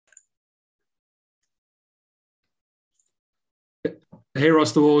Hey,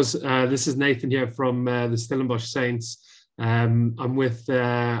 Roster Wars. This is Nathan here from the Stellenbosch Saints. I'm with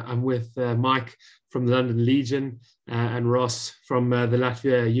Mike from the London Legion and Ross from the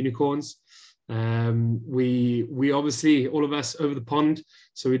Latvia Unicorns. We obviously, all of us over the pond,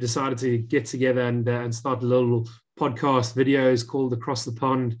 so we decided to get together and start a little podcast videos called Across the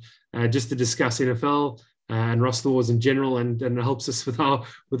Pond, just to discuss NFL and Roster Wars in general, and it helps us with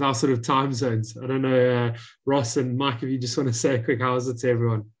our sort of time zones. I don't know, Ross and Mike, if you just want to say a quick how's it to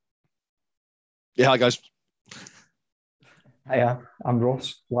everyone. Yeah, hi guys. Hiya, I'm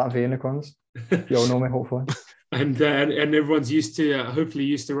Ross, Latvia Unicorns. You all know me, hopefully. And everyone's hopefully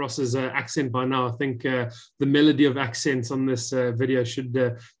used to Ross's accent by now. I think the melody of accents on this video should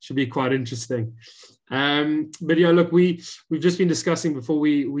be quite interesting. But yeah, look, we've just been discussing before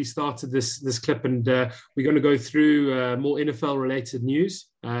we started this clip, and we're going to go through more NFL related news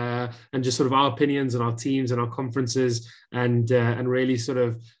and just sort of our opinions and our teams and our conferences and really sort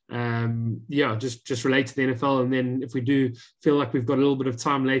of just relate to the NFL. And then if we do feel like we've got a little bit of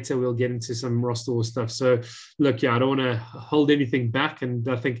time later, we'll get into some Roster Wars stuff. So look, I don't want to hold anything back, and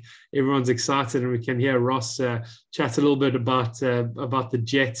I think everyone's excited, and we can hear Ross chat a little bit about the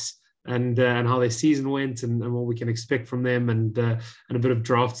Jets and how their season went and what we can expect from them, and a bit of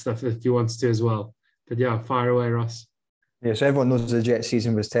draft stuff if he wants to as well. But yeah, fire away, Ross. Yeah, so everyone knows the Jets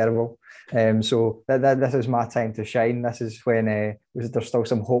season was terrible. So this is my time to shine. This is when there's still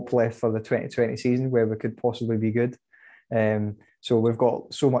some hope left for the 2020 season where we could possibly be good. So we've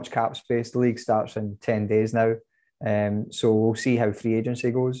got so much cap space. The league starts in 10 days now. So we'll see how free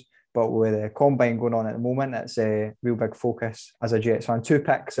agency goes. But with the combine going on at the moment, it's a real big focus as a Jets fan. 2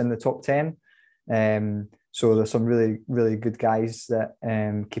 picks in the top 10. So there's some really, really good guys that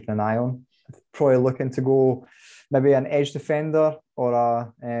keeping an eye on. Probably looking to go maybe an edge defender or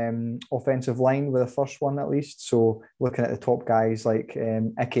a offensive line with the first one at least. So looking at the top guys like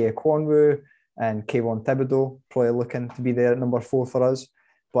Ike Ekwonu and Kayvon Thibodeau, probably looking to be there at number 4 for us.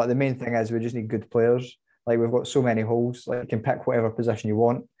 But the main thing is we just need good players. Like, we've got so many holes. Like, you can pick whatever position you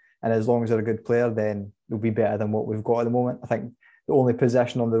want, and as long as they're a good player, then they'll be better than what we've got at the moment. I think the only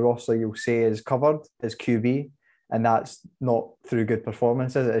position on the roster you'll say is covered is QB, and that's not through good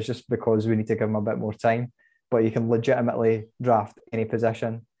performances. It's just because we need to give them a bit more time. But you can legitimately draft any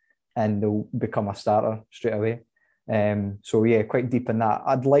position and they'll become a starter straight away. So yeah, quite deep in that.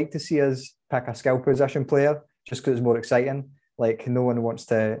 I'd like to see us pick a skill position player just because it's more exciting. Like, no one wants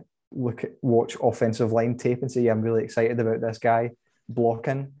to watch offensive line tape and say, yeah, I'm really excited about this guy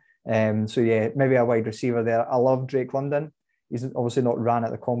blocking. So yeah, maybe a wide receiver there. I love Drake London. He's obviously not ran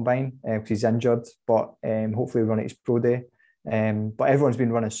at the combine because he's injured, but hopefully run at his pro day. But everyone's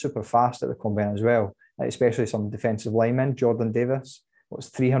been running super fast at the combine as well, especially some defensive linemen. Jordan Davis, what's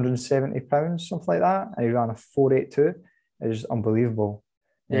 370 pounds, something like that, and he ran a 4.82. It's just unbelievable.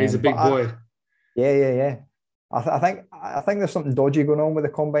 Yeah, he's a big boy. Yeah. I think there's something dodgy going on with the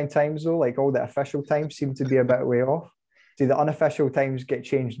combine times though. Like, all the official times seem to be a bit way off. See, the unofficial times get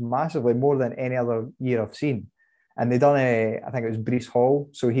changed massively, more than any other year I've seen. And they done I think it was Breece Hall,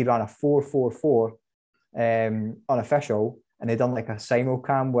 so he ran a 4.44 unofficial, and they done like a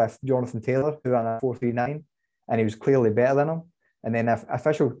simulcam with Jonathan Taylor, who ran a 4.39, and he was clearly better than him. And then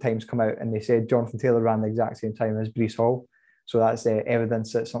official times come out, and they said Jonathan Taylor ran the exact same time as Breece Hall. So that's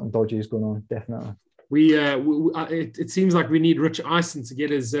evidence that something dodgy is going on, definitely. It seems like we need Rich Eisen to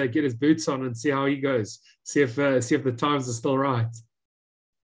get his boots on and see how he goes. See if the times are still right.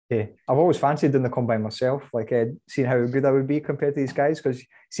 Yeah, I've always fancied doing the combine myself, like seeing how good I would be compared to these guys. Because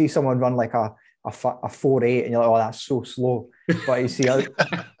see someone run like a 4.8, and you're like, oh, that's so slow. But you see, if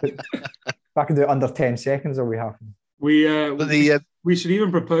I can do it under 10 seconds, I'll be happy. We should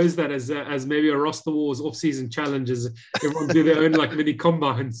even propose that as maybe a Roster Wars off-season challenge, as everyone do their own like mini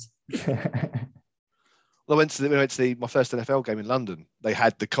combines. Well, I went to my first NFL game in London. They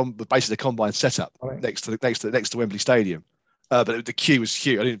had basically the combine set up next to Wembley Stadium. But the queue was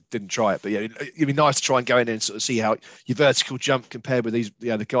huge. I didn't try it, but yeah, it'd be nice to try and go in there and sort of see how your vertical jump compared with these,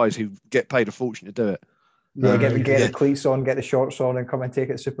 the guys who get paid a fortune to do it. Yeah, get the cleats on, get the shorts on, and come and take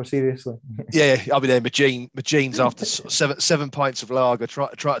it super seriously. Yeah, I'll be there. My jeans after seven pints of lager.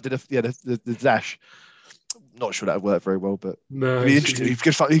 Try to do the dash. Not sure that would work very well, but it'd be interesting.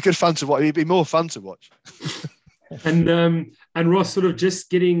 It'd be good fun to watch. It'd be more fun to watch. And Ross, sort of just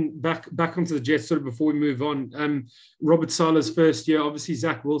getting back onto the Jets, sort of before we move on. Robert Saleh's first year, obviously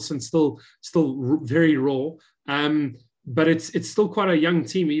Zach Wilson still very raw, but it's still quite a young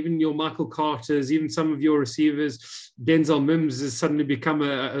team. Even your Michael Carters, even some of your receivers, Denzel Mims has suddenly become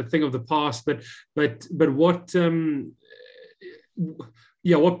a thing of the past. But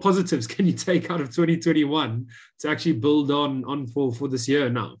yeah, what positives can you take out of 2021 to actually build on for this year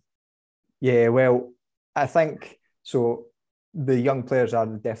now? Yeah, well, I think so. The young players are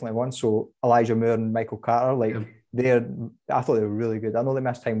definitely one. So Elijah Moore and Michael Carter, like I thought they were really good. I know they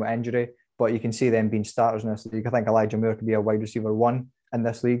missed time with injury, but you can see them being starters in this league. I think Elijah Moore could be a wide receiver one in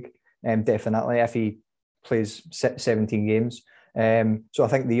this league, definitely if he plays 17 games. So I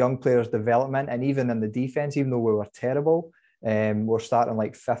think the young players' development, and even in the defense, even though we were terrible, we're starting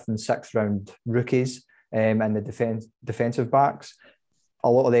like 5th and 6th round rookies, and the defensive backs. A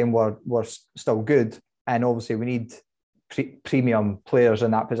lot of them were still good, and obviously we need premium players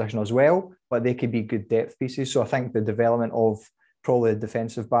in that position as well, but they could be good depth pieces. So I think the development of probably the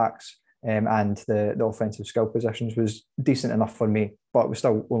defensive backs and the offensive skill positions was decent enough for me, but we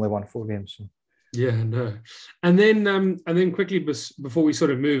still only won 4 games. So. Yeah, no, and then quickly before we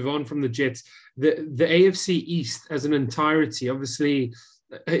sort of move on from the Jets, the AFC East as an entirety, obviously,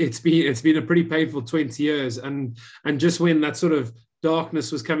 it's been a pretty painful 20 years, and just when that sort of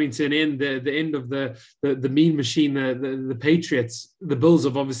darkness was coming to an end, the end of the mean machine, the Patriots, the Bills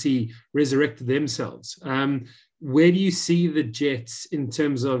have obviously resurrected themselves. Where do you see the Jets in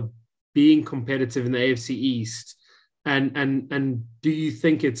terms of being competitive in the AFC East? And do you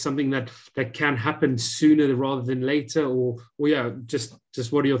think it's something that can happen sooner rather than later, or yeah, just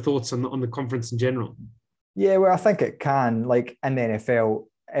what are your thoughts on the conference in general? Yeah, well, I think it can. Like in the NFL,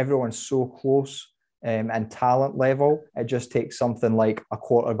 everyone's so close. And talent level, it just takes something like a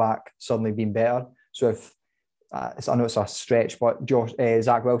quarterback suddenly being better. So if I know it's a stretch, but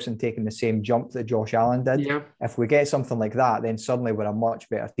Zach Wilson taking the same jump that Josh Allen did, if we get something like that, then suddenly we're a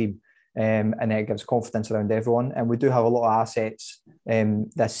much better team, and it gives confidence around everyone. And we do have a lot of assets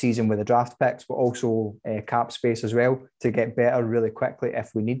this season with the draft picks, but also cap space as well to get better really quickly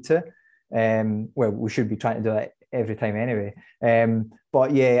if we need to. Well, we should be trying to do it every time anyway.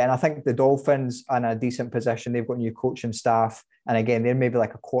 But yeah, and I think the Dolphins are in a decent position. They've got new coaching staff. And again, they're maybe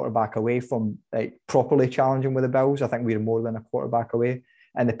like a quarterback away from like properly challenging with the Bills. I think we're more than a quarterback away.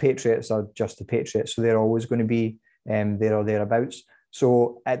 And the Patriots are just the Patriots. So they're always going to be there or thereabouts.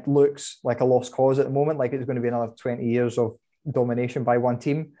 So it looks like a lost cause at the moment. Like it's going to be another 20 years of domination by one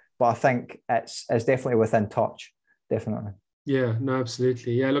team. But I think it's definitely within touch. Definitely. Yeah, no,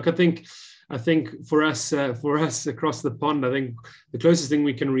 absolutely. Yeah, look, I think for us across the pond, I think the closest thing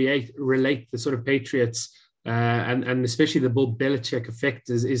we can relate the sort of Patriots and especially the Bill Belichick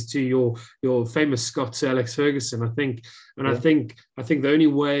effect is to your famous Scott Sir Alex Ferguson. I think the only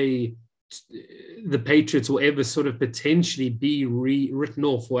way the Patriots will ever sort of potentially be written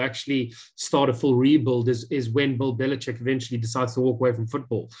off or actually start a full rebuild is when Bill Belichick eventually decides to walk away from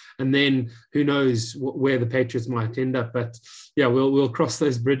football, and then who knows where the Patriots might end up. But yeah, we'll cross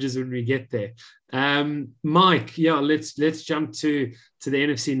those bridges when we get there. Mike, yeah, let's jump to the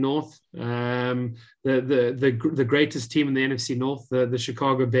NFC North. The greatest team in the NFC North, the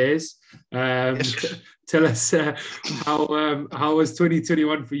Chicago Bears. Tell us how was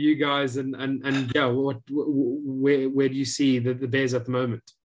 2021 for you guys, and yeah, where do you see the Bears at the moment?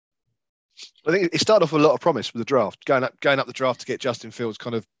 I think it started off with a lot of promise with the draft, going up the draft to get Justin Fields,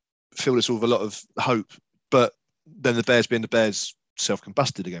 kind of filled us with a lot of hope. But then the Bears, being the Bears,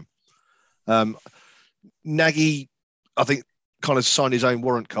 self-combusted again. Nagy, I think, kind of signed his own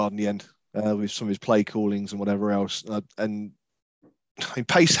warrant card in the end with some of his play callings and whatever else. And I mean,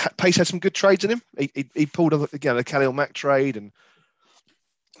 Pace had some good trades in him. He pulled up again a Khalil Mack trade, and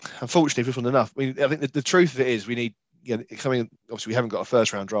unfortunately, this wasn't enough. I mean, I think the truth of it is we need, coming. Obviously, we haven't got a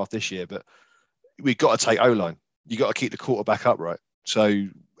first round draft this year, but we've got to take O-line. You got to keep the quarterback upright. So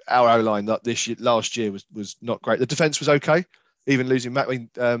our O-line last year was not great. The defense was okay, even losing Mack. I mean,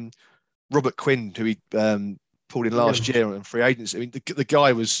 Robert Quinn, who he pulled in last year on free agency. I mean, the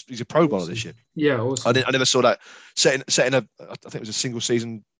guy he's a Pro Bowler this year. Yeah, awesome. I never saw that setting a, I think it was a single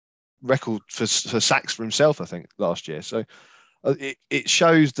season record for sacks for himself, I think, last year. So it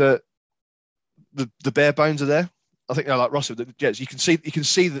shows that the bare bones are there. I think, like Russell, the Jets, you can see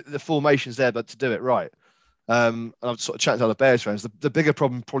the formation's there, but to do it right. And I've sort of chatted to other Bears fans. The bigger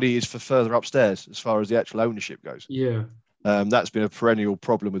problem probably is for further upstairs as far as the actual ownership goes. Yeah. That's been a perennial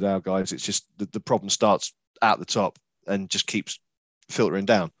problem with our guys. It's just the problem starts at the top and just keeps filtering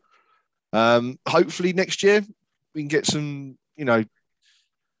down. Hopefully next year we can get some,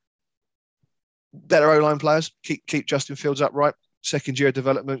 better O-line players. Keep Justin Fields upright. Second year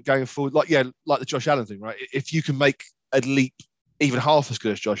development going forward, like the Josh Allen thing, right? If you can make a leap even half as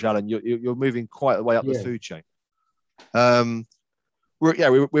good as Josh Allen, you're moving quite a way up the food chain.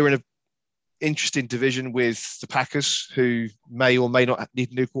 We're in a interesting division with the Packers, who may or may not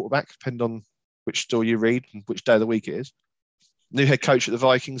need a new quarterback, depending on which story you read and which day of the week it is. new head coach at the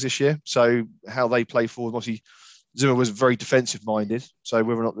Vikings this year. So how they play forward, obviously Zimmer was very defensive minded. So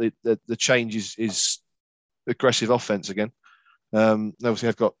whether or not the change is aggressive offense again. Obviously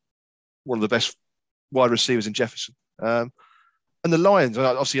they've got one of the best wide receivers in Jefferson. And the Lions,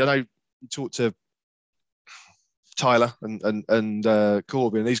 obviously I know you talked to Tyler and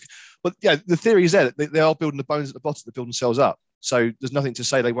Corby and these, but yeah, the theory is there that they are building the bones at the bottom to build themselves up. So there's nothing to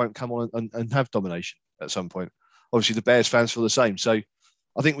say they won't come on and have domination at some point. Obviously, the Bears fans feel the same. So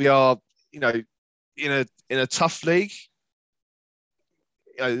I think we are, in a tough league.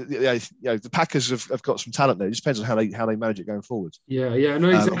 The Packers have got some talent there. It just depends on how they manage it going forward. Yeah, no,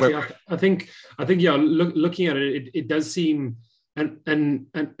 exactly. I think, yeah. Looking at it, it does seem, and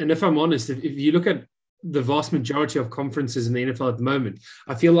if I'm honest, if you look at the vast majority of conferences in the NFL at the moment,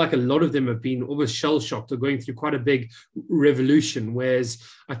 I feel like a lot of them have been almost shell-shocked or going through quite a big revolution. Whereas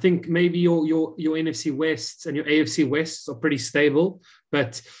I think maybe your NFC Wests and your AFC Wests are pretty stable,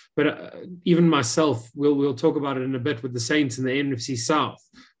 but even myself, we'll talk about it in a bit with the Saints and the NFC South.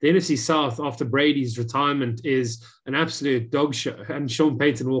 The NFC South after Brady's retirement is an absolute dog show, and Sean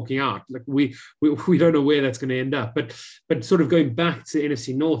Payton walking out, like we don't know where that's going to end up. But sort of going back to the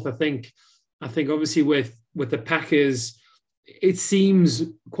NFC North, I think obviously with the Packers, it seems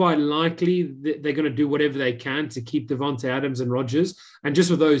quite likely that they're going to do whatever they can to keep Devontae Adams and Rodgers. And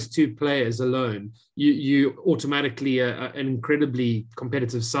just with those two players alone, you automatically an incredibly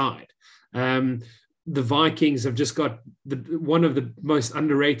competitive side. The Vikings have just got one of the most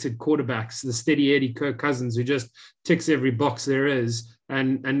underrated quarterbacks, the steady Eddie Kirk Cousins, who just ticks every box there is.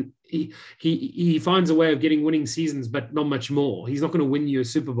 And he finds a way of getting winning seasons, but not much more. He's not going to win you a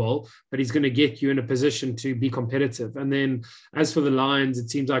Super Bowl, but he's going to get you in a position to be competitive. And then as for the Lions, it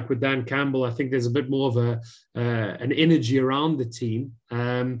seems like with Dan Campbell, I think there's a bit more of an energy around the team.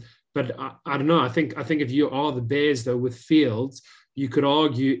 But I don't know. I think if you are the Bears, though, with Fields, you could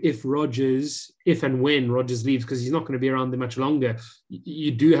argue if and when Rodgers leaves, because he's not going to be around there much longer,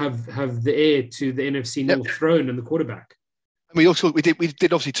 you do have the heir to the NFC North throne and the quarterback. We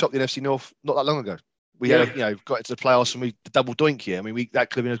did obviously top the NFC North not that long ago. We had got into the playoffs and we double doink here. I mean, that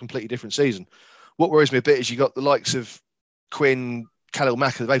could have been a completely different season. What worries me a bit is you got the likes of Quinn, Khalil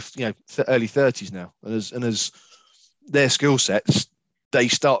Mack, they're both early 30s now, and as their skill sets, they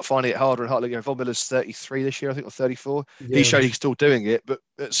start finding it harder and harder. Von Miller's 33 this year, I think, or 34. Yeah. He showed he's still doing it, but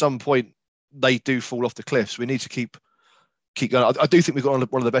at some point they do fall off the cliffs. We need to keep going. I do think we've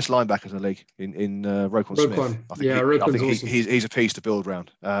got one of the best linebackers in the league in Roquan Smith. I think awesome. He's a piece to build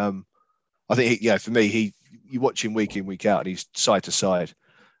around. I think for me, you watch him week in, week out, and he's side to side.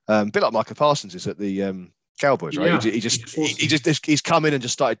 A bit like Micah Parsons is at the Cowboys, right? Yeah, he's come in and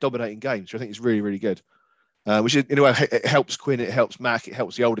just started dominating games. So I think it's really, really good. Which in a way it helps Quinn, it helps Mack, it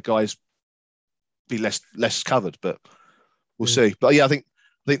helps the older guys be less covered. But we'll see. But yeah, I think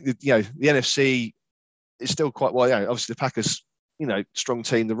the NFC is still quite well. Yeah, obviously the Packers, strong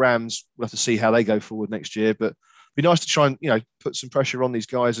team. The Rams, we'll have to see how they go forward next year. But it'd be nice to try and put some pressure on these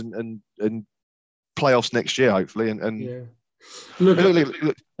guys and playoffs next year, hopefully. And look at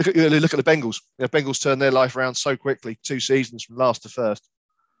the Bengals. Bengals turned their life around so quickly. 2 seasons from last to first.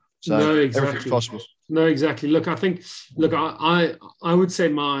 So no, exactly. Everything's possible. No, exactly. Look, I would say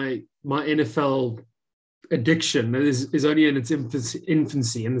my NFL addiction is only in its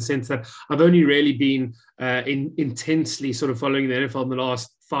infancy, in the sense that I've only really been intensely sort of following the NFL in the last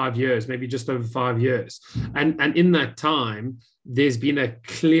 5 years, maybe just over 5 years. And in that time, there's been a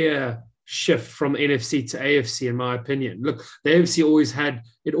clear shift from NFC to AFC, in my opinion. Look, the AFC always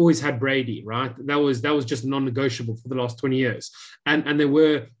had Brady, right? That was just non-negotiable for the last 20 years. And there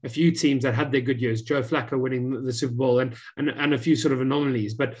were a few teams that had their good years, Joe Flacco winning the Super Bowl and a few sort of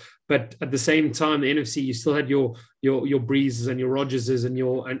anomalies. But at the same time, the NFC, you still had your Breezes and your Rodgerses and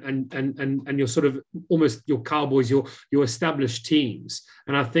your sort of almost your Cowboys, your established teams.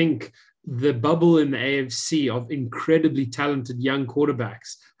 And I think the bubble in the AFC of incredibly talented young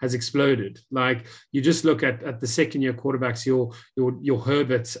quarterbacks has exploded. Like, you just look at the second-year quarterbacks, your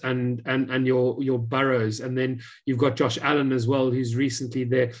Herberts and your Burrows, and then you've got Josh Allen as well, who's recently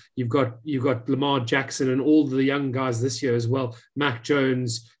there. You've got Lamar Jackson and all the young guys this year as well. Mac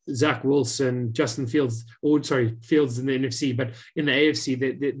Jones, Zach Wilson, Justin Fields. Fields in the NFC, but in the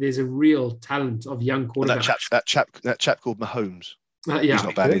AFC, there's a real talent of young quarterbacks. That chap called Mahomes. He's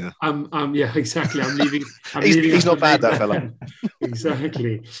not bad either. Yeah, exactly. He's not bad, that fella.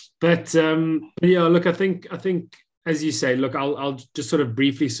 Exactly. But yeah, look, I think as you say, look, I'll just sort of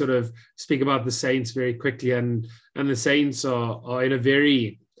briefly sort of speak about the Saints very quickly, and the Saints are in a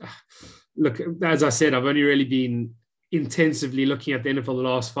very look. As I said, I've only really been intensively looking at the NFL the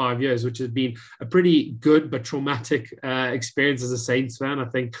last 5 years, which has been a pretty good but traumatic experience as a Saints fan. I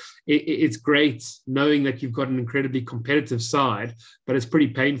think it's great knowing that you've got an incredibly competitive side, but it's pretty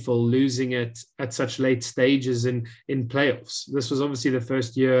painful losing it at such late stages in playoffs. This was obviously the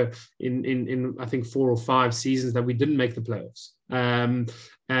first year in I think 4 or 5 seasons that we didn't make the playoffs.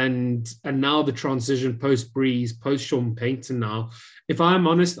 And now the transition post Breeze, post Sean Payton. Now, if I'm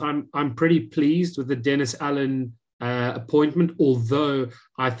honest, I'm pretty pleased with the Dennis Allen appointment, although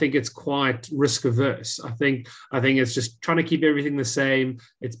I think it's quite risk averse. I think it's just trying to keep everything the same.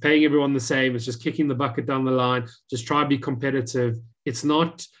 It's paying everyone the same. It's just kicking the bucket down the line. Just try to be competitive. It's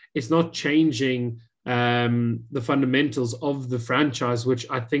not changing the fundamentals of the franchise, which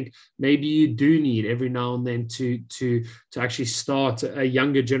I think maybe you do need every now and then to actually start a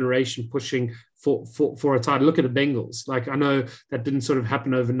younger generation pushing for a title. Look at the Bengals. Like, I know that didn't sort of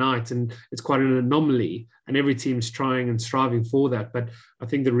happen overnight, and it's quite an anomaly, and every team's trying and striving for that. But I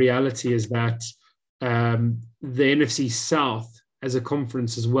think the reality is that the NFC South as a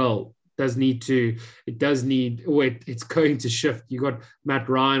conference as well it's going to shift. You got Matt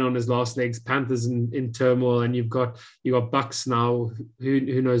Ryan on his last legs, Panthers in turmoil, and you've got Bucks now.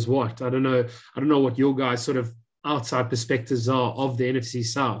 Who knows what? I don't know what your guys' sort of outside perspectives are of the NFC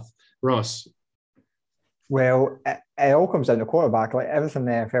South, Ross. Well, it all comes down to quarterback. Like, everything in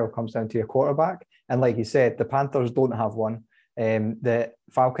the NFL comes down to your quarterback. And like you said, the Panthers don't have one. The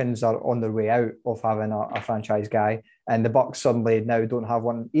Falcons are on their way out of having a franchise guy, and the Bucks suddenly now don't have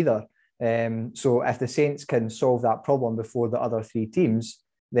one either. So if the Saints can solve that problem before the other 3 teams,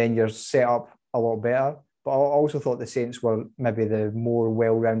 then you're set up a lot better. But I also thought the Saints were maybe the more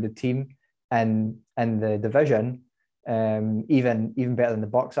well-rounded team in the division, even better than the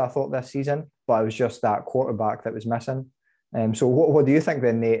Bucks, I thought, this season. But it was just that quarterback that was missing. So what do you think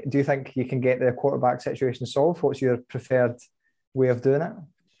then, Nate? Do you think you can get the quarterback situation solved? What's your preferred way of doing it?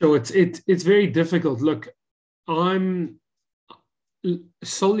 So it's very difficult. Look, I'm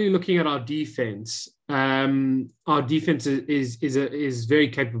solely looking at our defense. Our defense is very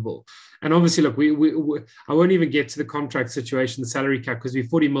capable, and obviously, look, we I won't even get to the contract situation, the salary cap, because we're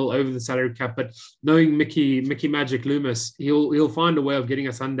 40 mil over the salary cap. But knowing Mickey Magic Loomis, he'll find a way of getting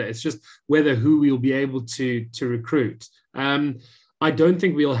us under. It's just who we'll be able to recruit. I don't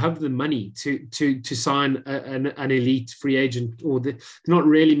think we'll have the money to sign an elite free agent, or not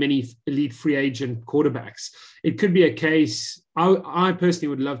really many elite free agent quarterbacks. It could be a case. I personally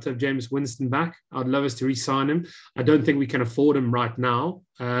would love to have Jameis Winston back. I'd love us to re-sign him. I don't think we can afford him right now.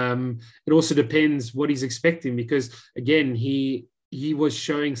 It also depends what he's expecting, because again, he was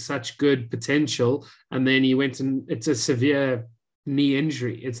showing such good potential, and then he went and it's a severe knee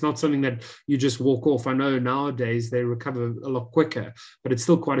injury. It's not something that you just walk off. I know nowadays they recover a lot quicker, but it's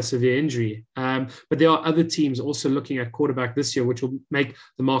still quite a severe injury. But there are other teams also looking at quarterback this year, which will make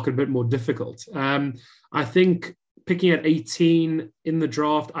the market a bit more difficult. I think picking at 18 in the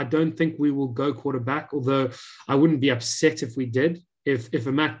draft, I don't think we will go quarterback, although I wouldn't be upset if we did. If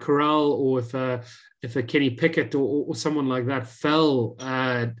a Matt Corral or if a Kenny Pickett or someone like that fell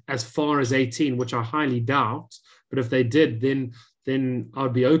as far as 18, which I highly doubt, but if they did, then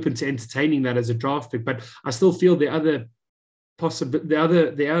I'd be open to entertaining that as a draft pick. But I still feel the other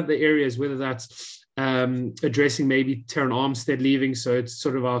areas, whether that's addressing maybe Terran Armstead leaving, so it's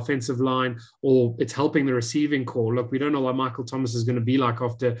sort of our offensive line, or it's helping the receiving core. Look, we don't know what Michael Thomas is going to be like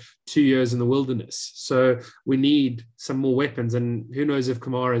after 2 years in the wilderness. So we need some more weapons, and who knows if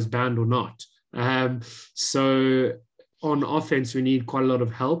Kamara is banned or not. So on offense, we need quite a lot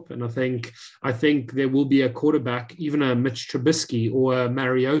of help. And I think there will be a quarterback, even a Mitch Trubisky or a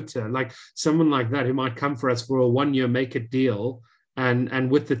Mariota, like someone like that, who might come for us for a 1-year make it deal. And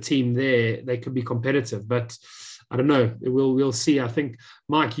with the team there, they could be competitive. But I don't know. We'll see. I think,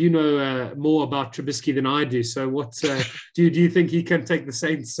 Mike, you know more about Trubisky than I do. So what do you think he can take the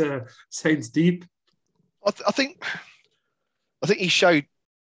Saints deep? I think he showed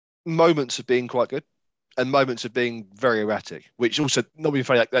moments of being quite good and moments of being very erratic, which also, not being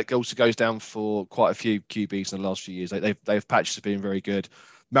funny, that also goes down for quite a few QBs in the last few years. They've patches of being very good.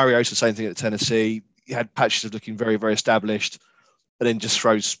 Mariota, same thing at Tennessee. He had patches of looking very, very established, and then just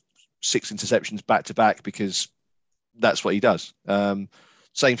throws 6 interceptions back to back because that's what he does. Same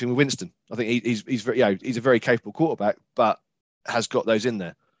thing with Winston. I think he's a very capable quarterback, but has got those in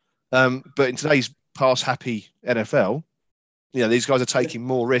there. But in today's pass-happy NFL, these guys are taking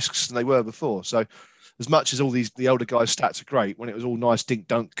more risks than they were before. So as much as the older guys' stats are great, when it was all nice, dink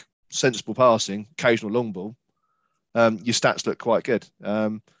dunk, sensible passing, occasional long ball, your stats look quite good.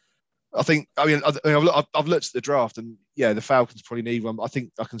 I've looked at the draft, and the Falcons probably need one. I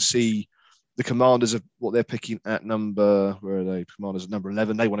think I can see the Commanders are what they're picking at number. Where are they? Commanders at number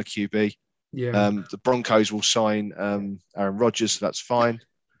 11. They want a QB. Yeah. The Broncos will sign Aaron Rodgers, so that's fine.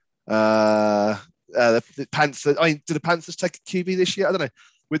 The Panthers. I mean, do the Panthers take a QB this year? I don't know.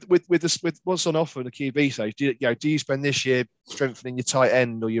 With what's on offer in the QB stage, do you spend this year strengthening your tight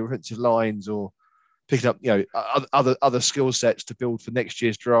end or your offensive lines or picking up other skill sets to build for next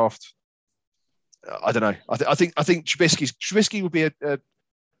year's draft? I don't know. I think Trubisky would be a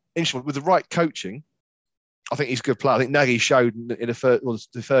interesting with the right coaching. I think he's a good player. I think Nagy showed in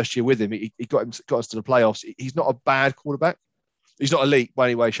the first year with him, he got us to the playoffs. He's not a bad quarterback. He's not elite by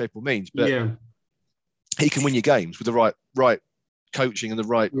any way, shape, or means, but he can win your games with the right coaching and the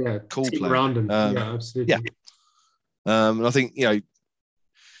right call team plan around him. Absolutely. And I think the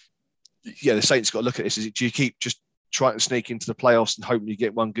Saints got to look at this. Do you keep just trying to sneak into the playoffs and hoping you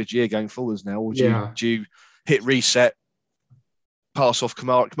get one good year going forwards now, or do you hit reset, pass off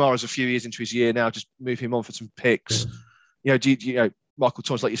Kamara? Kamara's a few years into his year now. Just move him on for some picks. Do you Michael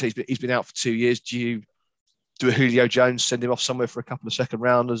Thomas, like you say, he's been out for 2 years. Do you do a Julio Jones, send him off somewhere for a couple of second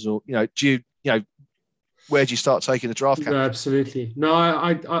rounders, or do you where do you start taking the draft capital? No, absolutely. No,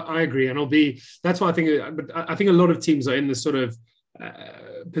 I agree, and that's why I think. But I think a lot of teams are in this sort of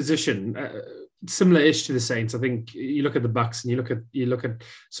position, similar-ish to the Saints. I think you look at the Bucks and you look at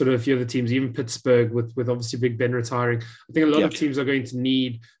sort of a few of the teams, even Pittsburgh with obviously Big Ben retiring. I think a lot of teams are going to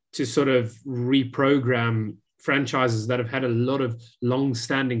need to sort of reprogram franchises that have had a lot of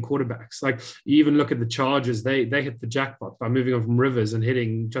long-standing quarterbacks. Like you even look at the Chargers, they hit the jackpot by moving on from Rivers and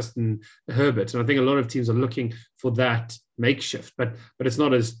hitting Justin Herbert. And I think a lot of teams are looking for that makeshift, but it's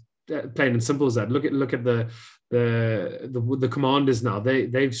not as plain and simple as that. Look at the Commanders now.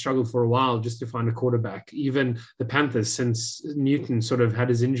 They've struggled for a while just to find a quarterback. Even the Panthers, since Newton sort of had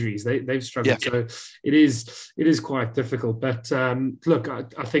his injuries, they've struggled. So it is quite difficult. But look,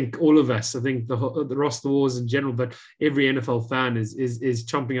 I think all of us, I think the roster wars in general, but every NFL fan is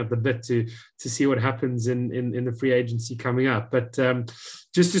chomping at the bit to see what happens in the free agency coming up. But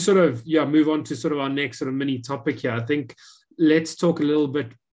just to sort of move on to sort of our next sort of mini topic here, I think let's talk a little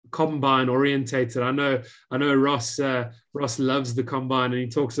bit combine orientated. I know Ross loves the combine and he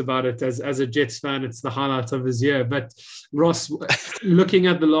talks about it as a Jets fan. It's the highlight of his year. But Ross, looking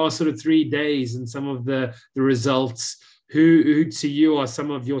at the last sort of 3 days and some of the results, who to you are some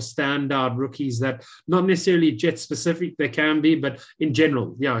of your standout rookies that not necessarily Jets specific, they can be, but in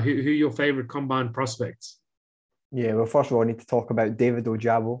general, who are your favorite combine prospects? Yeah, well, first of all, I need to talk about David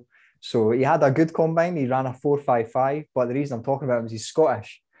Ojabo. So he had a good combine. He ran a 4.55, but the reason I'm talking about him is he's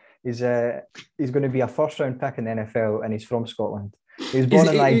Scottish. He's going to be a first-round pick in the NFL, and he's from Scotland. He was born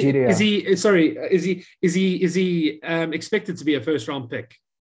in Nigeria. Is he expected to be a first-round pick?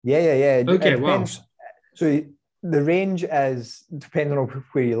 Yeah. Okay, wow. So the range is, depending on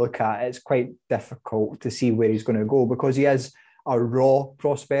where you look at, it's quite difficult to see where he's going to go because he is a raw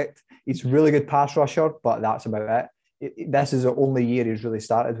prospect. He's a really good pass rusher, but that's about it. This is the only year he's really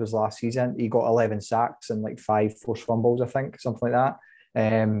started was last season. He got 11 sacks and like 5 forced fumbles, I think, something like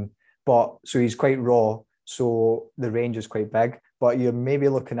that. But so he's quite raw, so the range is quite big. But you're maybe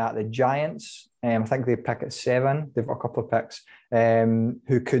looking at the Giants. I think they pick at 7. They've got a couple of picks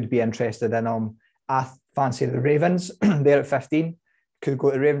who could be interested in him. I fancy the Ravens. They're at 15. Could go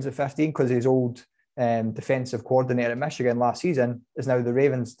to the Ravens at 15 because his old defensive coordinator at Michigan last season is now the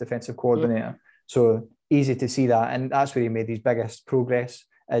Ravens defensive coordinator. So easy to see that, and that's where he made his biggest progress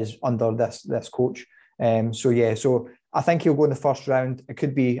is under this coach. So I think he'll go in the first round. It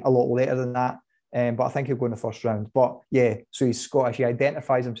could be a lot later than that, but I think he'll go in the first round. But so he's Scottish. He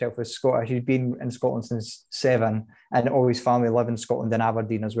identifies himself as Scottish. He's been in Scotland since 7, and all his family live in Scotland and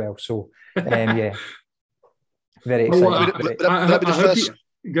Aberdeen as well. So very exciting.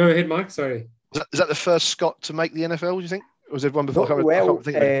 Go ahead, Mike. Sorry. Is that the first Scot to make the NFL, do you think? Or was there one before?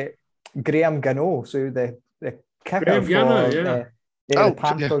 Graham Gano, so the kicker the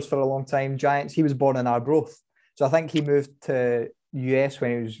Panthers for a long time, Giants. He was born in Arbroath. So I think he moved to US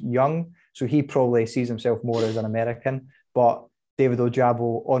when he was young. So he probably sees himself more as an American. But David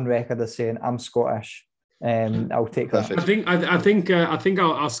Ojabo on record as saying, I'm Scottish. I'll take that. I think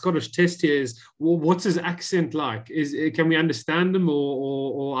our Scottish test here is, well, what's his accent like? Can we understand him,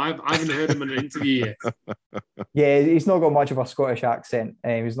 or I haven't heard him in an interview yet? Yeah, he's not got much of a Scottish accent.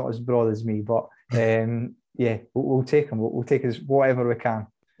 He's not as broad as me, but we'll take him. We'll take his whatever we can.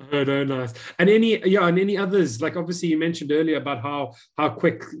 Oh, no, nice. And any others? Like obviously you mentioned earlier about how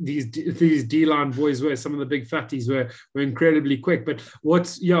quick these D-line boys were. Some of the big fatties were incredibly quick. But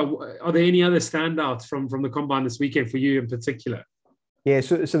are there any other standouts from the combine this weekend for you in particular? Yeah,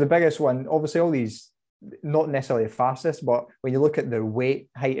 so the biggest one, obviously all these, not necessarily the fastest, but when you look at their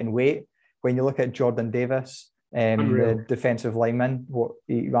height and weight, when you look at Jordan Davis, the defensive lineman,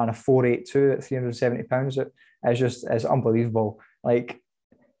 he ran a 4.82 at 370 pounds. It's unbelievable. Like,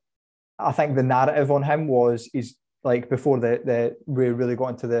 I think the narrative on him was he's like, before we really got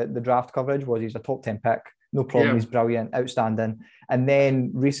into the draft coverage, was he's a top 10 pick. No problem. He's brilliant, outstanding. And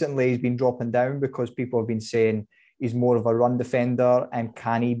then recently he's been dropping down because people have been saying he's more of a run defender, and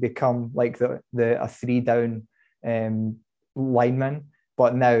can he become like a 3-down lineman?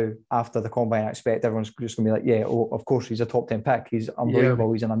 But now, after the combine, I expect everyone's just going to be like, yeah, oh, of course, he's a top 10 pick. He's unbelievable.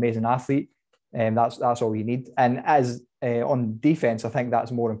 Yeah. He's an amazing athlete. And that's all you need. And as on defense, I think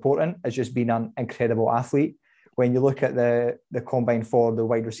that's more important, as just being an incredible athlete. When you look at the combine for the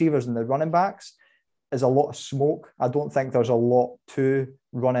wide receivers and the running backs, there's a lot of smoke. I don't think there's a lot to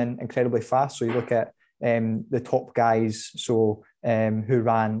running incredibly fast. So you look at the top guys, who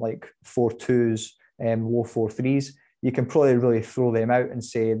ran like 4.2s, low 4.3s, you can probably really throw them out and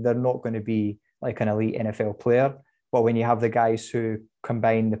say they're not going to be like an elite NFL player. But when you have the guys who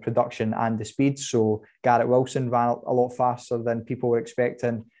combine the production and the speed, so Garrett Wilson ran a lot faster than people were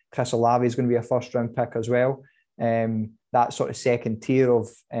expecting. Chris Olave is going to be a first-round pick as well. That sort of second tier of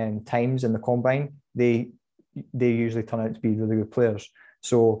times in the combine, they usually turn out to be really good players.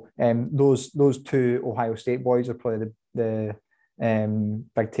 So those two Ohio State boys are probably the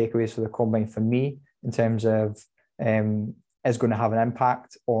big takeaways for the combine for me, in terms of is going to have an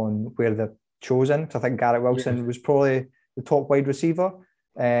impact on where they're chosen. So I think Garrett Wilson was probably the top wide receiver,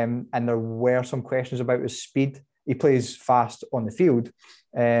 and there were some questions about his speed. He plays fast on the field,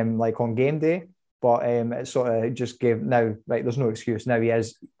 like on game day, but it sort of just gave, now, right, there's no excuse. Now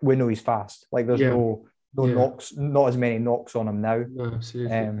we know he's fast. Like, there's no knocks, not as many knocks on him now. No,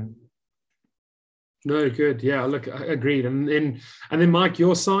 absolutely. No, good. Yeah, look, I agreed. And then Mike,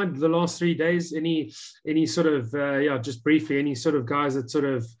 your side, the last 3 days, any sort of just briefly, any sort of guys that sort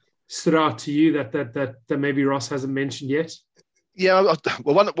of stood out to you that maybe Ross hasn't mentioned yet? Yeah,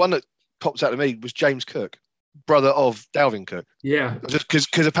 well, one that popped out to me was James Cook, brother of Dalvin Cook. Yeah, just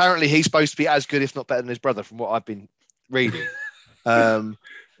because apparently he's supposed to be as good, if not better, than his brother, from what I've been reading.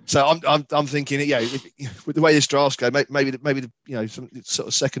 So I'm thinking, with the way this draft's go, maybe some sort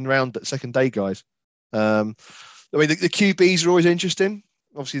of second day guys. I mean, the QBs are always interesting.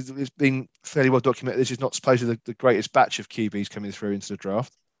 Obviously, it's been fairly well documented. This is not supposedly the greatest batch of QBs coming through into the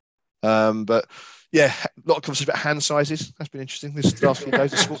draft. But yeah, a lot of conversation about hand sizes. That's been interesting this last few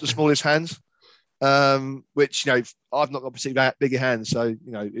days. The smallest hands, which I've not got particularly bigger hands, so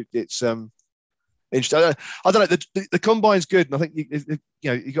it's interesting. I don't know. The combine's good, and I think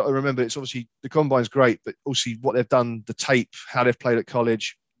you got to remember, it's obviously the combine's great, but also what they've done, the tape, how they've played at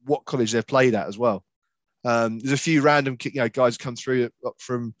college, what college they've played at as well. There's a few random guys come through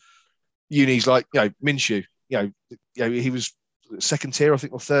from unis like Minshew. He was second tier, I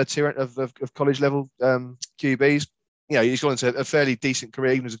think, or third tier of college level QBs. He's gone into a fairly decent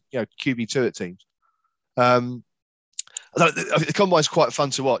career, even as QB2 at teams. The combine's quite fun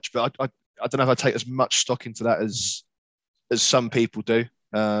to watch, but I don't know if I take as much stock into that as some people do.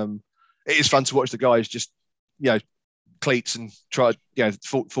 It is fun to watch the guys just cleats and try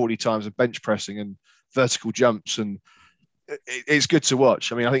 40 times of bench pressing and vertical jumps, and it's good to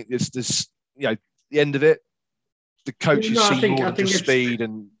watch. I mean, I think this the end of it, the coaches see more than just speed,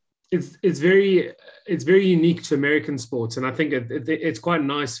 and it's very unique to American sports, and I think it's quite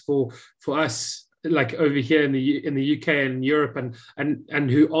nice for us, like over here in the UK and Europe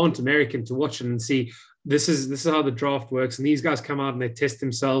and who aren't American, to watch and see this is how the draft works, and these guys come out and they test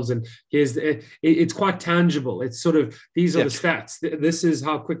themselves, and it's quite tangible. It's sort of, these are the stats. This is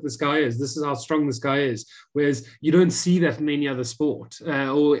how quick this guy is. This is how strong this guy is. Whereas you don't see that in any other sport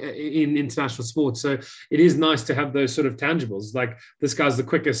or in international sports. So it is nice to have those sort of tangibles. Like, this guy's the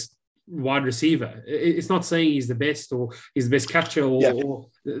quickest wide receiver. It's not saying he's the best or he's the best catcher or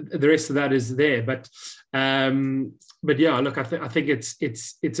the rest of that is there. But yeah, look, I think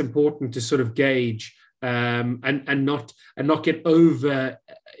it's important to sort of gauge and not get over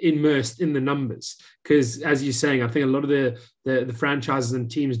immersed in the numbers, because as you're saying, I think a lot of the franchises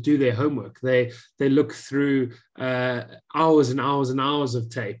and teams do their homework. They look through hours and hours and hours of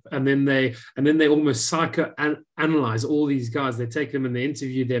tape, and then they almost analyze all these guys. They take them and they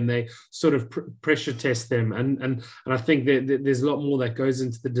interview them. They sort of pressure test them, and I think that there's a lot more that goes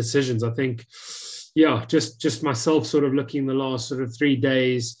into the decisions. I think, just myself sort of looking the last sort of 3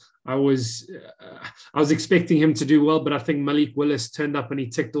 days, I was expecting him to do well, but I think Malik Willis turned up and he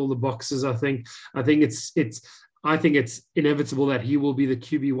ticked all the boxes. I think it's I think it's inevitable that he will be the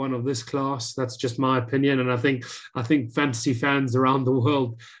QB1 of this class. That's just my opinion. And I think fantasy fans around the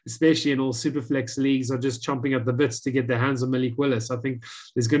world, especially in all Superflex leagues, are just chomping at the bits to get their hands on Malik Willis. I think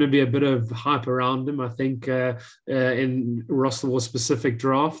there's going to be a bit of hype around him, I think, in roster war specific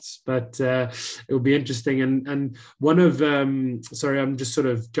drafts, but it'll be interesting. And one of, sorry, I'm just sort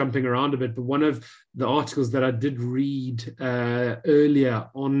of jumping around a bit, but one of the articles that I did read earlier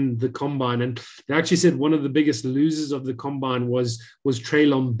on the combine, and they actually said one of the biggest losers of the combine was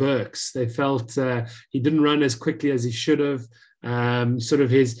Treylon Burks. They felt he didn't run as quickly as he should have. Sort of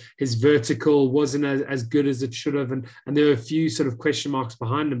his vertical wasn't as good as it should have, and there were a few sort of question marks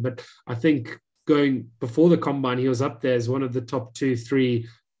behind him. But I think going before the combine, he was up there as one of the top 2-3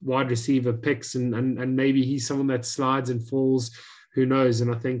 wide receiver picks, and maybe he's someone that slides and falls. Who knows?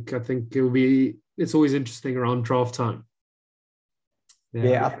 And I think it's always interesting around draft time.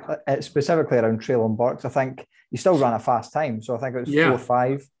 Yeah, specifically around Treylon Burks, I think he still ran a fast time. So I think it was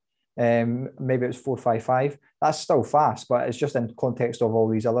 4.5. Maybe it was 4.55. That's still fast, but it's just in context of all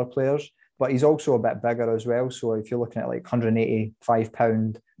these other players. But he's also a bit bigger as well. So if you're looking at like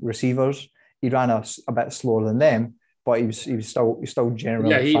 185-pound receivers, he ran a bit slower than them, but he was still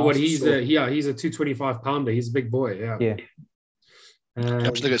generally fast. He's a 225-pounder. He's a big boy. Yeah. I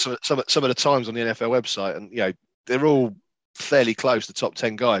was looking at some of the times on the NFL website, and they're all fairly close. The top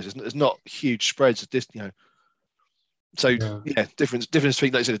 10 guys. There's not huge spreads of this. So difference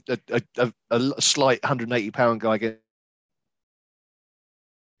between, like I said, a slight 180-pound guy again.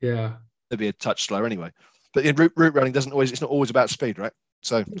 Yeah, it'd be a touch slower anyway. But in route running it's not always about speed, right?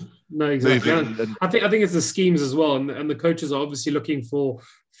 So no, exactly. I think it's the schemes as well, and the coaches are obviously looking for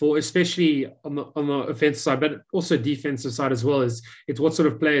especially on the offensive side, but also defensive side as well. It's what sort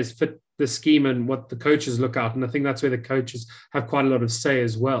of players fit the scheme and what the coaches look at, and I think that's where the coaches have quite a lot of say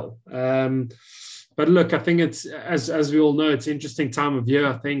as well. But look, I think it's as we all know, it's an interesting time of year.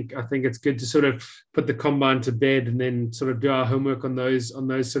 I think it's good to sort of put the combine to bed and then sort of do our homework on those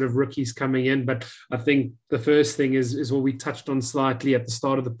sort of rookies coming in. But I think the first thing is what we touched on slightly at the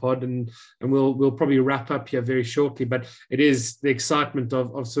start of the pod, and we'll probably wrap up here very shortly. But it is the excitement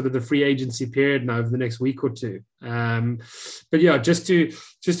of sort of the free agency period now over the next week or two. But yeah, just to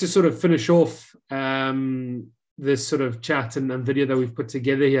sort of finish off. This sort of chat and video that we've put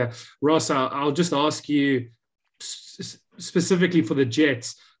together here. Ross, I'll just ask you specifically for the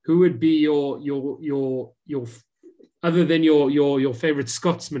Jets, who would be your other than your favorite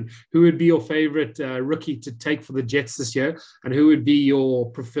Scotsman, who would be your favorite rookie to take for the Jets this year, and who would be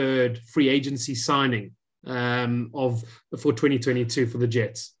your preferred free agency signing for 2022 for the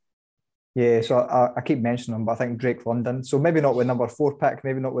Jets? Yeah, so I keep mentioning him, but I think Drake London. So maybe not with number 4 pick,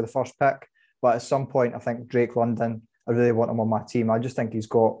 maybe not with the first pick, but at some point, I think Drake London, I really want him on my team. I just think he's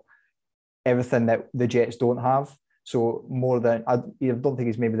got everything that the Jets don't have. So more than, I don't think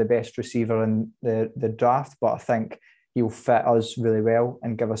he's maybe the best receiver in the draft, but I think he'll fit us really well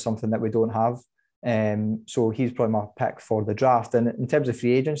and give us something that we don't have. So he's probably my pick for the draft. And in terms of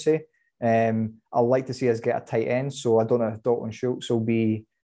free agency, I'd like to see us get a tight end. So I don't know if Dalton Schultz will be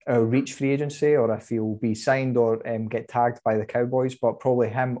a reach free agency or if he'll be signed or get tagged by the Cowboys, but probably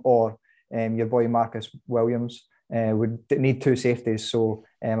him or your boy Marcus Williams would need 2 safeties. So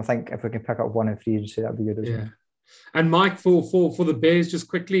I think if we can pick up one in free agency, that'd be good as well. And Mike, for the Bears, just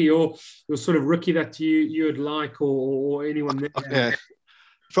quickly, your sort of rookie that you would like or anyone there? Yeah.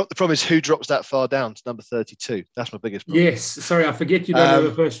 The problem is who drops that far down to number 32. That's my biggest problem. Yes, sorry, I forget you don't have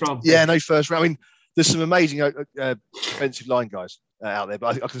a first round pick. Yeah, no first round. I mean, there's some amazing offensive line guys out there,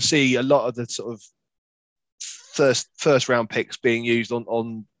 but I can see a lot of the sort of first round picks being used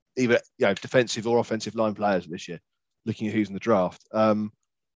on either defensive or offensive line players this year, looking at who's in the draft.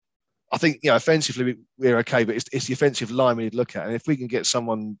 I think offensively we're okay, but it's the offensive line we need to look at. And if we can get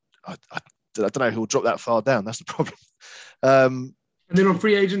someone, I don't know who will drop that far down. That's the problem. And then on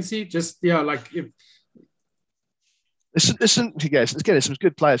free agency, just like if there's some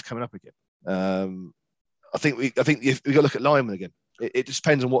good players coming up again. I think we got to look at linemen again. It just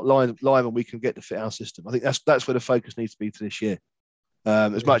depends on what lineman we can get to fit our system. I think that's where the focus needs to be for this year.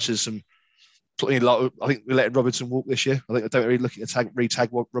 As much as some, I think we let Robinson walk this year. I don't really look at re-tag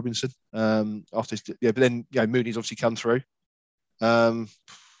Robinson after his, but then Mooney's obviously come through. I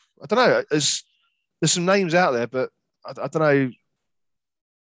don't know. There's some names out there, but I don't know.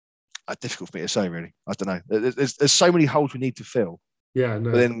 It's difficult for me to say, really. I don't know. There's so many holes we need to fill. Yeah,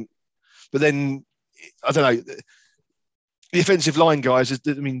 no. But then I don't know. The offensive line guys. I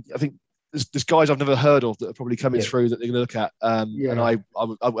think there's guys I've never heard of that are probably coming through that they're going to look at. And I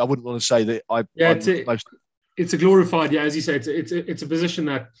wouldn't want to say that it's a glorified, as you say, it's a position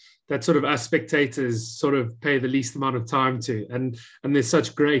that that sort of us spectators sort of pay the least amount of time to. And there's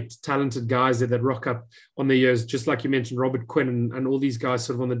such great, talented guys that rock up on their years, just like you mentioned, Robert Quinn and all these guys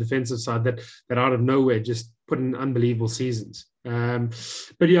sort of on the defensive side that out of nowhere just put in unbelievable seasons.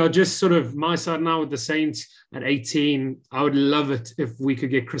 But yeah, just sort of my side now with the Saints at 18, I would love it if we could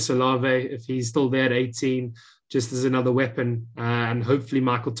get Chris Olave, if he's still there at 18, just as another weapon. And hopefully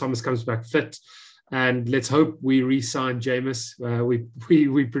Michael Thomas comes back fit. And let's hope we re-sign Jameis.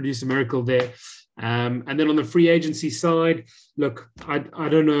 We produce a miracle there. And then on the free agency side, look, I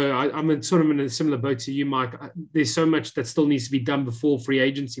don't know. I'm in a similar boat to you, Mike. There's so much that still needs to be done before free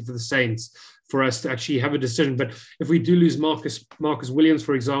agency for the Saints for us to actually have a decision. But if we do lose Marcus Williams,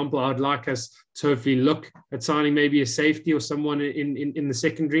 for example, I'd like us to hopefully look at signing maybe a safety or someone in the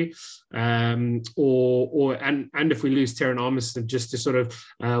secondary, and if we lose Terran Armstead, just to sort of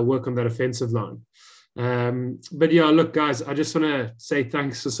work on that offensive line. But yeah, look, guys, I just want to say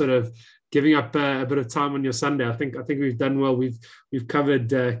thanks for sort of giving up a bit of time on your Sunday. I think we've done well. We've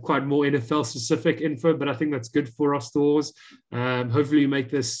covered quite more NFL specific info, but I think that's good for Roster Wars. Hopefully, we make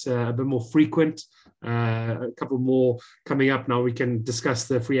this a bit more frequent. A couple more coming up now. We can discuss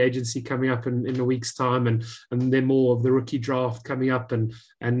the free agency coming up in a week's time, and then more of the rookie draft coming up, and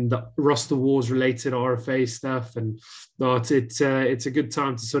the Roster Wars related RFA stuff. And it's a good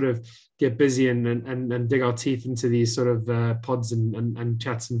time to sort of get busy and dig our teeth into these sort of pods and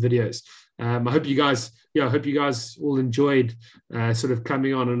chats and videos. I hope you guys all enjoyed sort of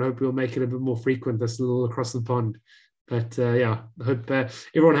coming on, and hope we'll make it a bit more frequent. That's a little across the pond. But I hope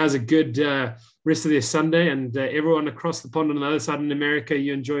everyone has a good rest of their Sunday, and everyone across the pond on the other side in America,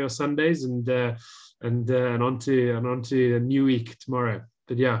 you enjoy your Sundays, and on to a new week tomorrow.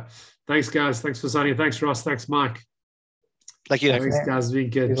 But yeah, thanks guys. Thanks for signing. Thanks Ross. Thanks Mike. Thank you. Thanks guys. It's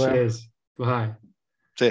been good. Cheers. Bye.